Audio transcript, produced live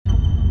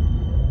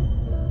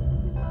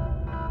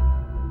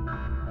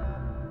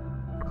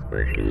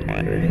Hey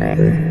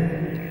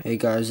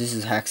guys, this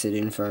is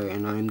Hacks@Info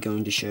and I'm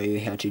going to show you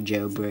how to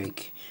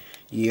jailbreak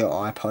your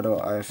iPod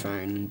or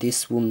iPhone.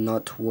 This will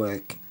not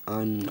work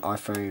on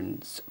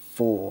iPhones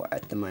 4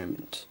 at the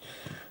moment.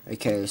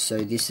 Okay,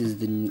 so this is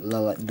the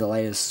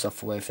latest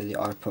software for the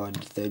iPod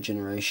 3rd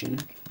generation.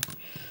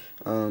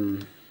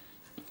 I'm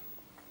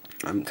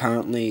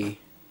currently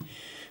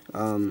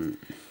running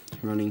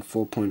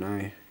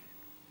 4.0.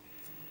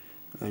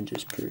 I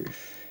just prove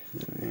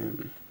that I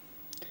am.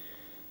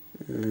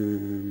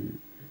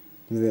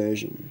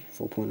 Version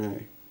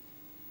 4.0.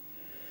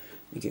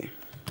 Okay.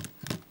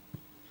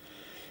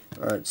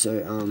 Alright,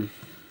 so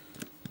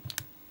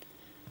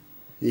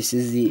this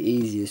is the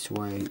easiest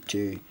way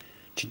to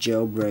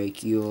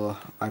jailbreak your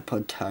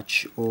iPod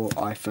Touch or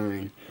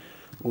iPhone.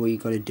 All you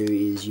gotta do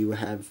is you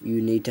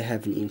need to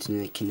have an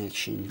internet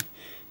connection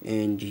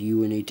and you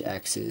will need to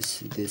access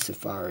the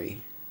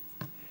Safari.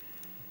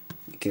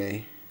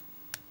 Okay.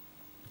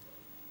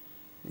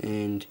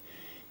 And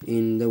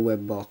in the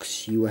web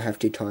box you will have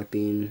to type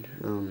in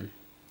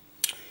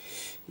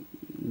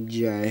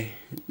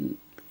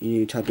you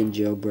need to type in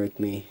jailbreak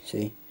me,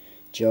 see?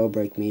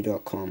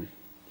 jailbreakme.com.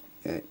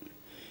 Right.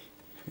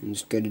 And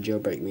just go to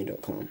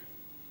jailbreakme.com.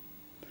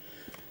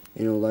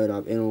 And it'll load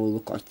up and it'll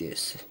look like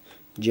this.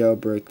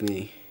 Jailbreak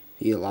me.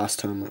 Yeah, last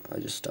time I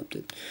just stopped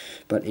it.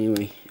 But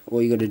anyway,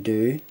 all you gotta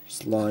do is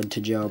slide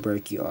to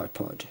jailbreak your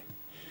iPod.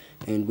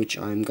 And which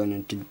I'm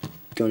gonna do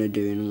and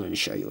I'm gonna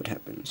show you what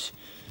happens.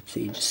 So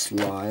you just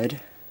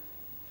slide.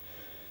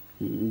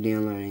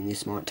 Downloading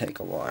this might take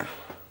a while.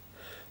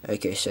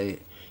 Okay, so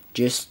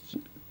just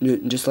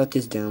let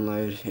this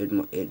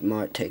download. It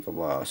might take a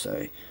while,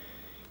 so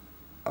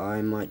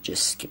I might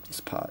just skip this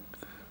part.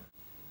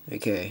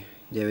 Okay,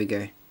 there we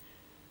go.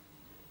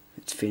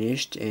 It's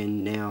finished,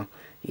 and now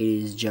it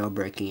is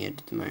jailbreaking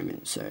it at the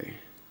moment. So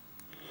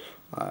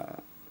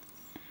I'll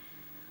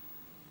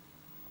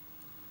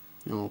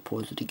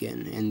pause it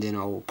again, and then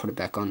I'll put it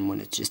back on when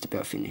it's just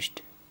about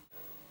finished.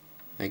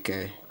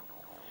 Okay,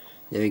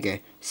 there we go.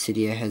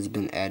 Cydia has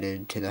been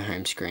added to the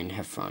home screen.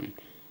 Have fun.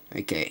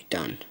 Okay,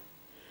 done.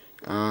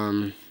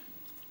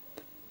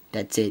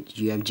 That's it.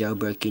 You have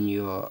jailbroken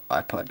your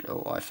iPod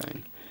or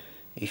iPhone.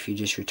 If you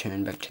just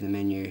return back to the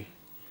menu,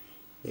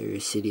 there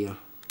is Cydia,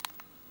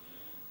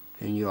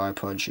 and your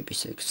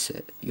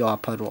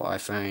iPod or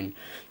iPhone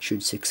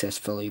should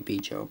successfully be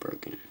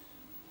jailbroken.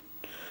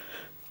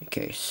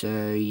 Okay,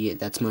 so yeah,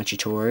 that's my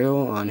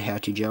tutorial on how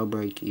to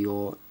jailbreak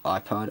your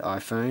iPod,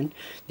 iPhone.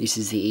 This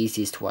is the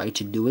easiest way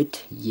to do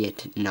it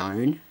yet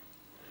known.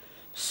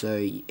 So,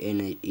 and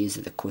it is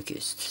the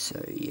quickest.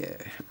 So yeah,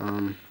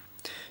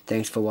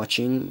 thanks for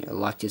watching.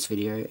 Like this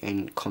video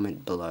and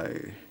comment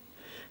below.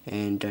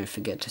 And don't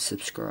forget to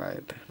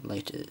subscribe.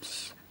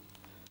 Laters.